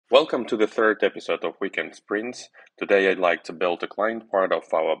Welcome to the third episode of Weekend Sprints. Today I'd like to build a client part of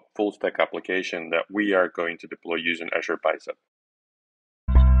our full stack application that we are going to deploy using Azure Bicep.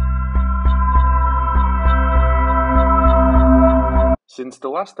 Since the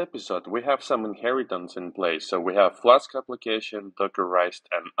last episode, we have some inheritance in place. So we have Flask application, Dockerized,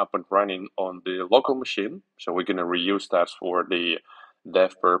 and up and running on the local machine. So we're going to reuse that for the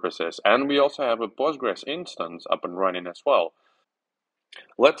dev purposes. And we also have a Postgres instance up and running as well.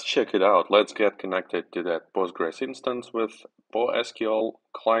 Let's check it out. Let's get connected to that Postgres instance with PostgreSQL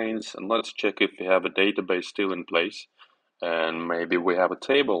clients, and let's check if we have a database still in place. And maybe we have a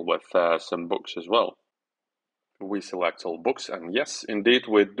table with some books as well. We select all books, and yes, indeed,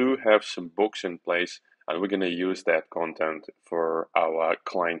 we do have some books in place, and we're going to use that content for our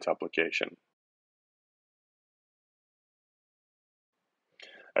client application.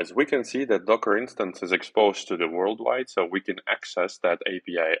 As we can see, that Docker instance is exposed to the worldwide, so we can access that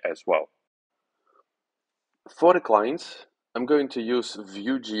API as well. For the clients, I'm going to use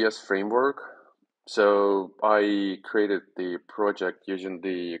Vue.js framework. So I created the project using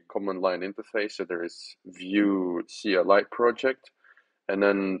the command line interface. So there is Vue CLI project, and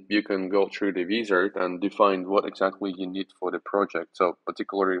then you can go through the wizard and define what exactly you need for the project. So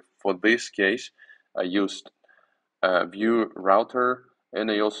particularly for this case, I used Vue router, and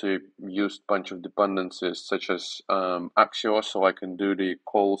I also used a bunch of dependencies such as Axios, so I can do the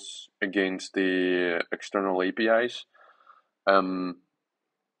calls against the external APIs. And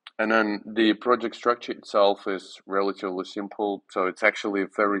then the project structure itself is relatively simple, so it's actually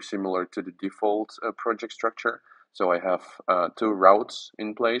very similar to the default project structure. So I have two routes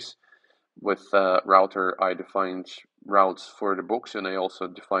in place. With router, I defined routes for the books, and I also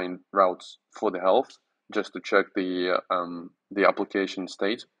defined routes for the health, just to check the application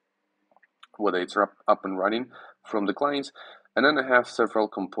state, whether it's up and running from the clients. And then I have several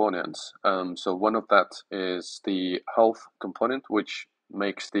components. So one of that is the health component, which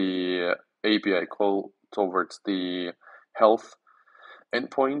makes the API call towards the health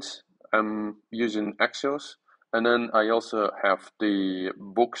endpoints using Axios. And then I also have the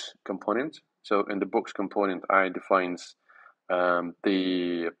books component. So in the books component, I define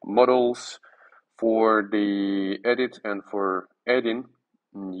the models for the edit and for adding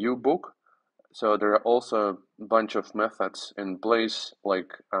new book. So there are also a bunch of methods in place,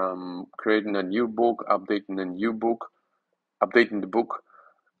 like creating a new book, updating a new book, updating the book,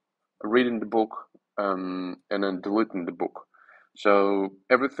 reading the book, and then deleting the book. So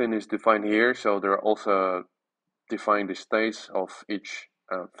everything is defined here. So there are also defined the states of each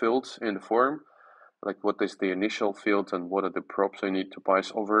field in the form, like what is the initial field and what are the props I need to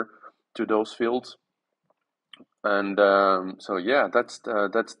pass over to those fields. And so yeah, that's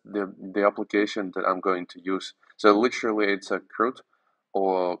the application that I'm going to use. So literally, it's a CRUD,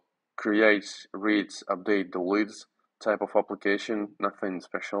 or creates, reads, update, deletes type of application. Nothing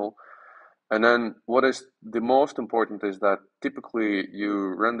special. And then what is the most important is that typically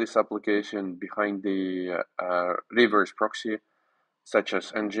you run this application behind the reverse proxy, such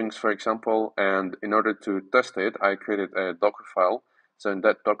as nginx, for example. And in order to test it, I created a Docker file. So in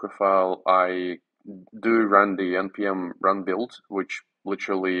that Docker file, I do run the npm run build, which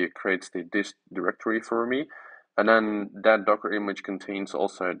literally creates the dist directory for me. And then that Docker image contains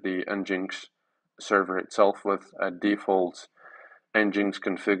also the nginx server itself with a default nginx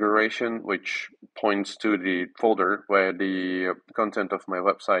configuration, which points to the folder where the content of my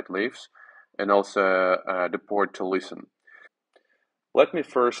website lives, and also the port to listen. Let me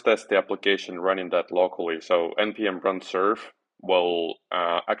first test the application running that locally. So npm run serve will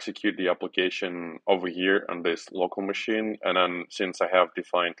execute the application over here on this local machine. And then since I have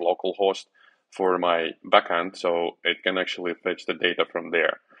defined localhost for my backend, so it can actually fetch the data from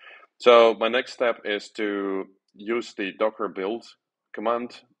there. So my next step is to use the docker build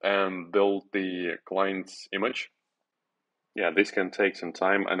command and build the client's image. Yeah, this can take some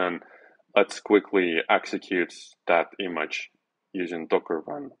time, and then let's quickly execute that image using docker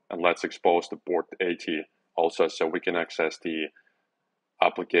run, and let's expose the port 80 also, so we can access the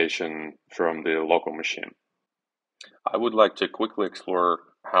application from the local machine. I would like to quickly explore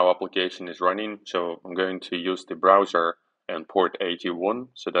how application is running. So I'm going to use the browser and port 81.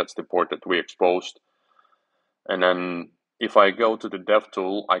 So that's the port that we exposed. And then if I go to the dev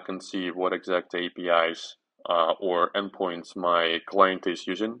tool, I can see what exact APIs or endpoints my client is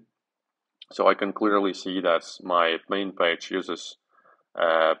using. So I can clearly see that my main page uses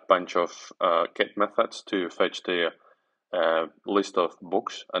a bunch of get methods to fetch the list of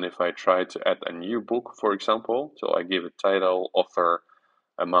books. And if I try to add a new book, for example, so I give a title, author,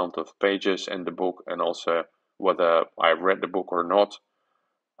 amount of pages in the book, and also whether I read the book or not,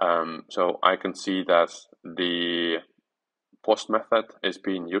 So I can see that the post method is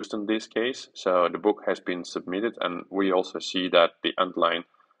being used in this case. So the book has been submitted, and we also see that the end line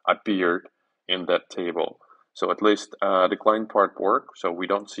appeared in that table. So at least the client part worked, so we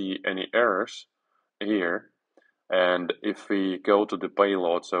don't see any errors here. And if we go to the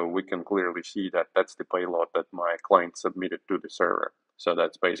payload, so we can clearly see that that's the payload that my client submitted to the server. So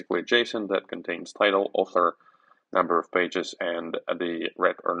that's basically JSON that contains title, author, number of pages, and the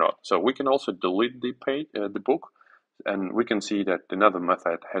read or not. So we can also delete the page, the book, and we can see that another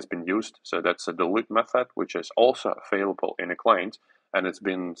method has been used. So that's a delete method, which is also available in a client, and it's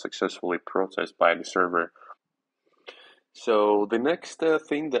been successfully processed by the server. So the next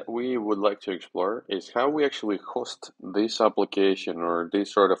thing that we would like to explore is how we actually host this application or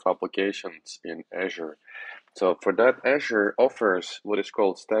these sort of applications in Azure. So for that, Azure offers what is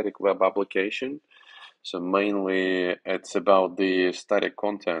called Static Web Application. So mainly it's about the static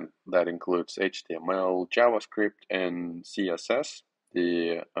content that includes HTML, JavaScript, and CSS,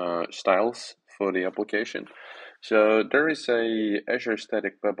 the styles for the application. So there is a Azure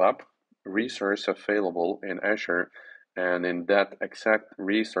Static Web App resource available in Azure, and in that exact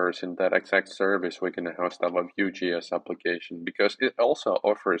resource, in that exact service, we can host our Vue.js application because it also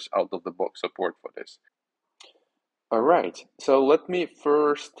offers out-of-the-box support for this. All right, so let me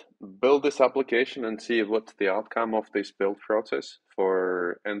first build this application and see what's the outcome of this build process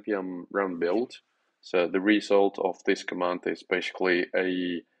for npm run build. So the result of this command is basically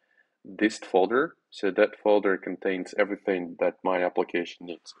a dist folder. So that folder contains everything that my application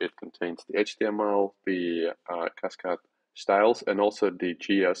needs. It contains the HTML, the Cascade styles, and also the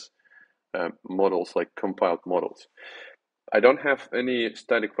GS models, like compiled models. I don't have any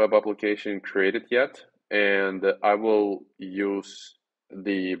static web application created yet, and I will use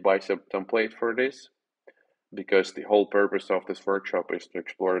the bicep template for this because the whole purpose of this workshop is to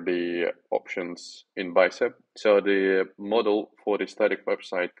explore the options in bicep. So the model for the static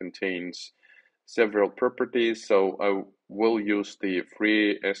website contains several properties. So I will use the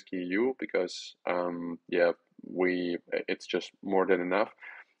free SKU because it's just more than enough.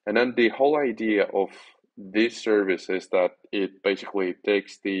 And then the whole idea of this service is that it basically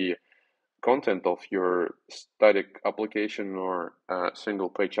takes the content of your static application or single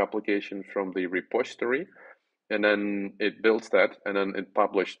page application from the repository, and then it builds that, and then it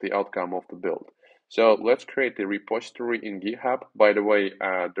publishes the outcome of the build. So let's create the repository in GitHub. By the way,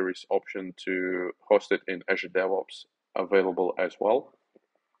 there is option to host it in Azure DevOps available as well.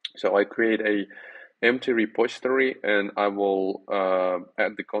 So I create a empty repository, and I will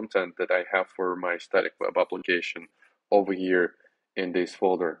add the content that I have for my static web application over here in this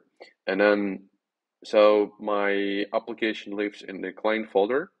folder. And then, so my application lives in the client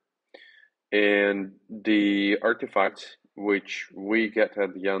folder, and the artifact which we get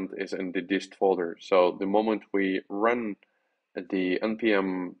at the end is in the dist folder. So the moment we run the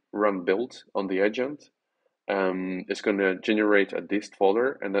npm run build on the agent, it's going to generate a dist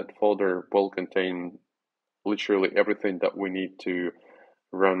folder, and that folder will contain literally everything that we need to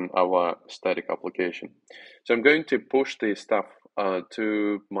run our static application. So I'm going to push this stuff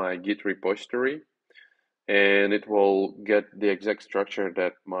to my Git repository, and it will get the exact structure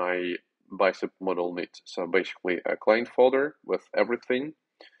that my bicep model needs. So basically a client folder with everything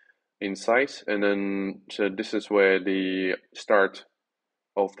inside, and then so this is where the start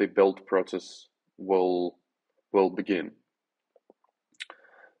of the build process will begin.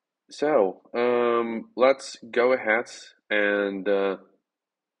 So let's go ahead and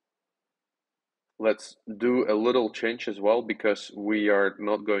let's do a little change as well, because we are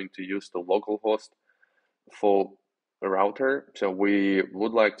not going to use the localhost for a router. So we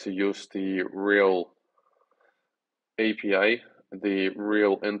would like to use the real API, the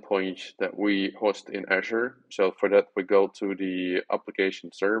real endpoint that we host in Azure. So for that, we go to the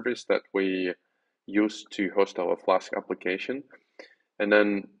application service that we use to host our Flask application. And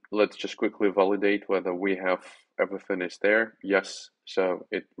then let's just quickly validate whether we have everything is there. Yes, so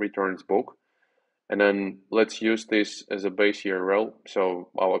it returns book. And then let's use this as a base URL. So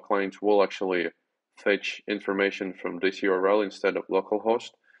our clients will actually fetch information from this URL instead of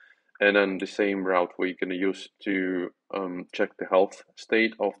localhost. And then the same route we're going to use to check the health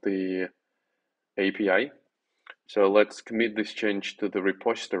state of the API. So let's commit this change to the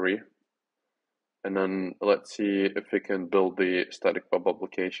repository. And then let's see if we can build the static web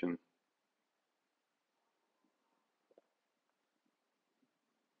application.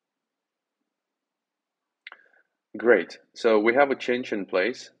 Great. So we have a change in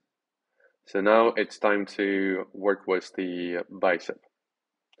place. So now it's time to work with the bicep.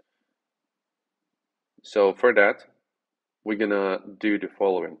 So for that, we're gonna do the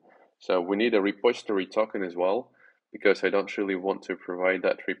following. So we need a repository token as well, because I don't really want to provide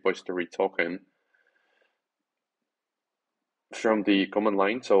that repository token from the command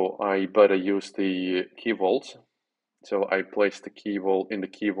line. So I better use the key vault. So I place the key vault in the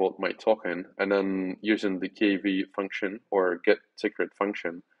key vault my token, and then using the kv function or get secret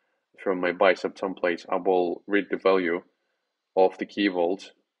function from my bicep template, I will read the value of the key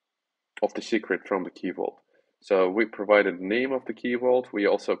vault of the secret from the key vault. So we provided the name of the key vault. We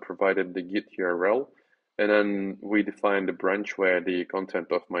also provided the Git URL, and then we defined the branch where the content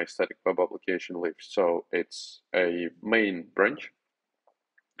of my static web application lives. So it's a main branch.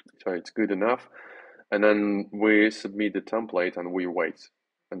 So it's good enough. And then we submit the template and we wait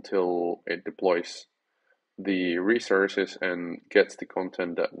until it deploys the resources and gets the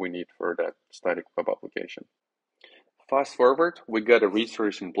content that we need for that static web application. Fast forward, we got a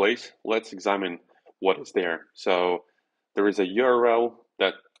resource in place. Let's examine what is there. So there is a URL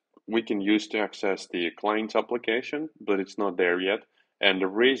that we can use to access the client application, but it's not there yet. And the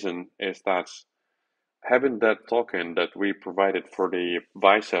reason is that having that token that we provided for the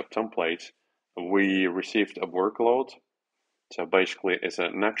bicep template, we received a workload. So basically it's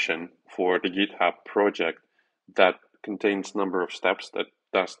an action for the GitHub project that contains number of steps that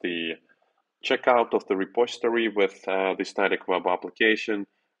does the checkout of the repository with the static web application,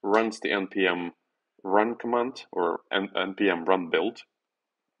 runs the npm run command or npm run build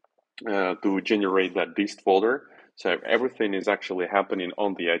to generate that dist folder. So everything is actually happening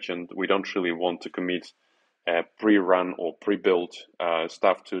on the agent. We don't really want to commit pre-run or pre-built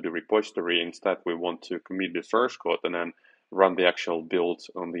stuff to the repository. Instead, we want to commit the source code and then run the actual build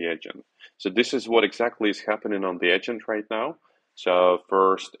on the agent. So this is what exactly is happening on the agent right now. So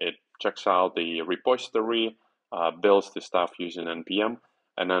first, it checks out the repository, builds the stuff using npm,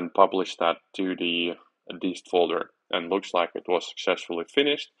 and then publish that to the dist folder. And looks like it was successfully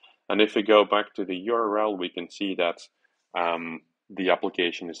finished. And if we go back to the URL, we can see that the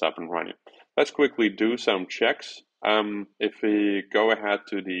application is up and running. Let's quickly do some checks. If we go ahead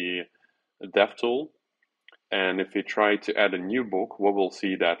to the dev tool, and if we try to add a new book, we will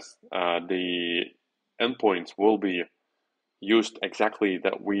see that the endpoints will be used exactly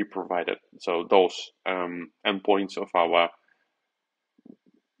that we provided. So those endpoints of our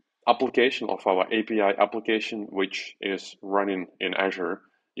application, of our API application, which is running in Azure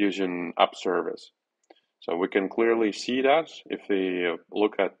using app service. So we can clearly see that if we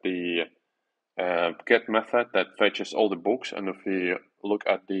look at the get method that fetches all the books, and if we look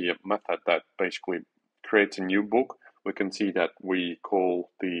at the method that basically creates a new book, we can see that we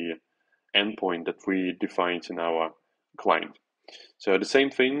call the endpoint that we defined in our client. So the same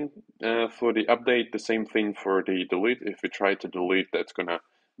thing for the update, the same thing for the delete. If we try to delete, that's gonna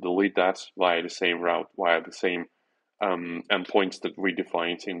delete that via the same route, via the same endpoints that we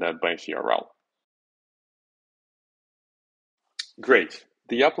defined in that base URL. Great.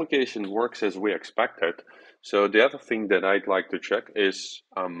 The application works as we expected. So the other thing that I'd like to check is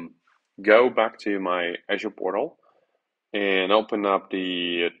go back to my Azure portal and open up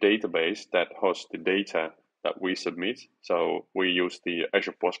the database that hosts the data that we submit. So we use the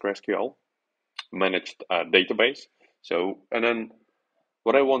Azure PostgreSQL managed database. So, and then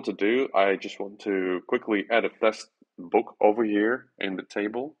what I want to do, I just want to quickly add a test book over here in the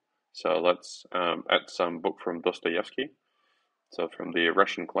table. So let's add some book from Dostoevsky. So from the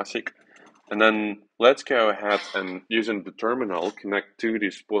Russian classic. And then let's go ahead and using the terminal connect to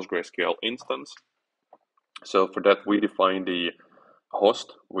this PostgreSQL instance. So for that we define the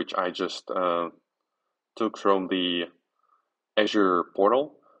host, which I just took from the Azure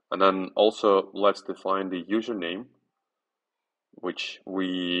portal. And then also let's define the username, which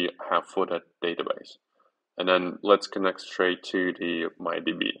we have for that database. And then let's connect straight to the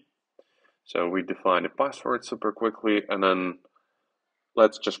MyDB. So we define the password super quickly, and then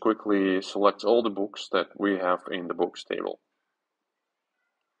let's just quickly select all the books that we have in the books table.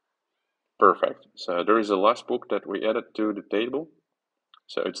 Perfect. So there is a last book that we added to the table.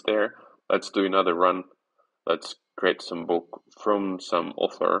 So it's there. Let's do another run. Let's create some book from some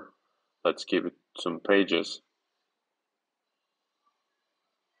author. Let's give it some pages.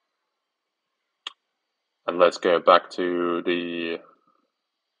 And let's go back to the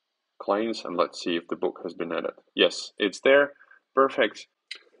clients and let's see if the book has been added. Yes, it's there. Perfect.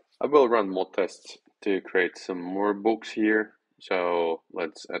 I will run more tests to create some more books here. So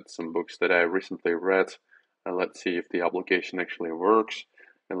let's add some books that I recently read and let's see if the application actually works.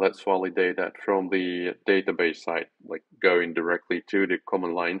 And let's validate that from the database side, like going directly to the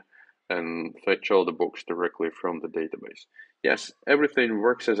command line and fetch all the books directly from the database. Yes, everything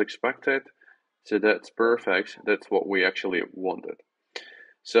works as expected. So that's perfect. That's what we actually wanted.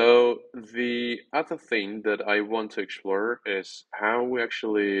 So the other thing that I want to explore is how we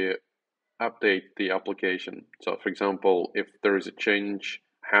actually update the application. So for example, if there is a change,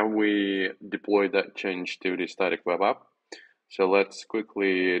 how we deploy that change to the static web app. So let's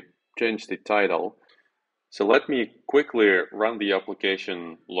quickly change the title. So let me quickly run the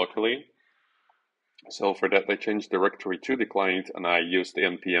application locally. So for that, I change directory to the client and I use the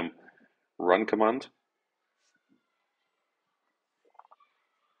npm run command.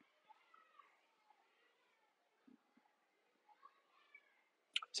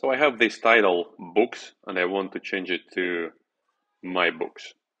 So I have this title books and I want to change it to my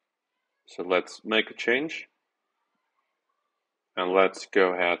books. So let's make a change and let's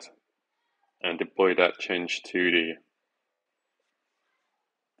go ahead and deploy that change to the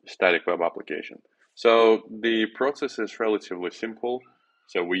static web application. So the process is relatively simple.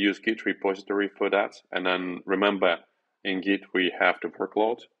 So we use Git repository for that. And then remember, in Git, we have the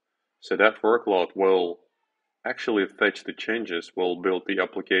workload. So that workload will actually fetch the changes, will build the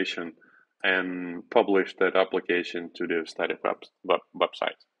application and publish that application to the static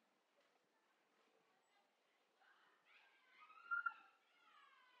website.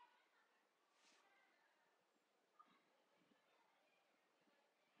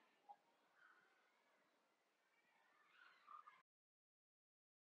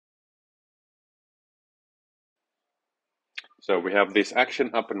 So we have this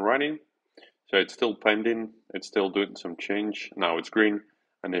action up and running. So it's still pending, it's still doing some change. Now it's green.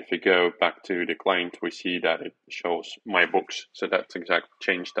 And if we go back to the client, we see that it shows my books. So that's exact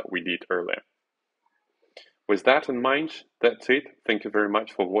change that we did earlier. With that in mind, that's it. Thank you very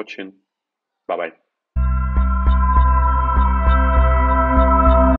much for watching. Bye bye.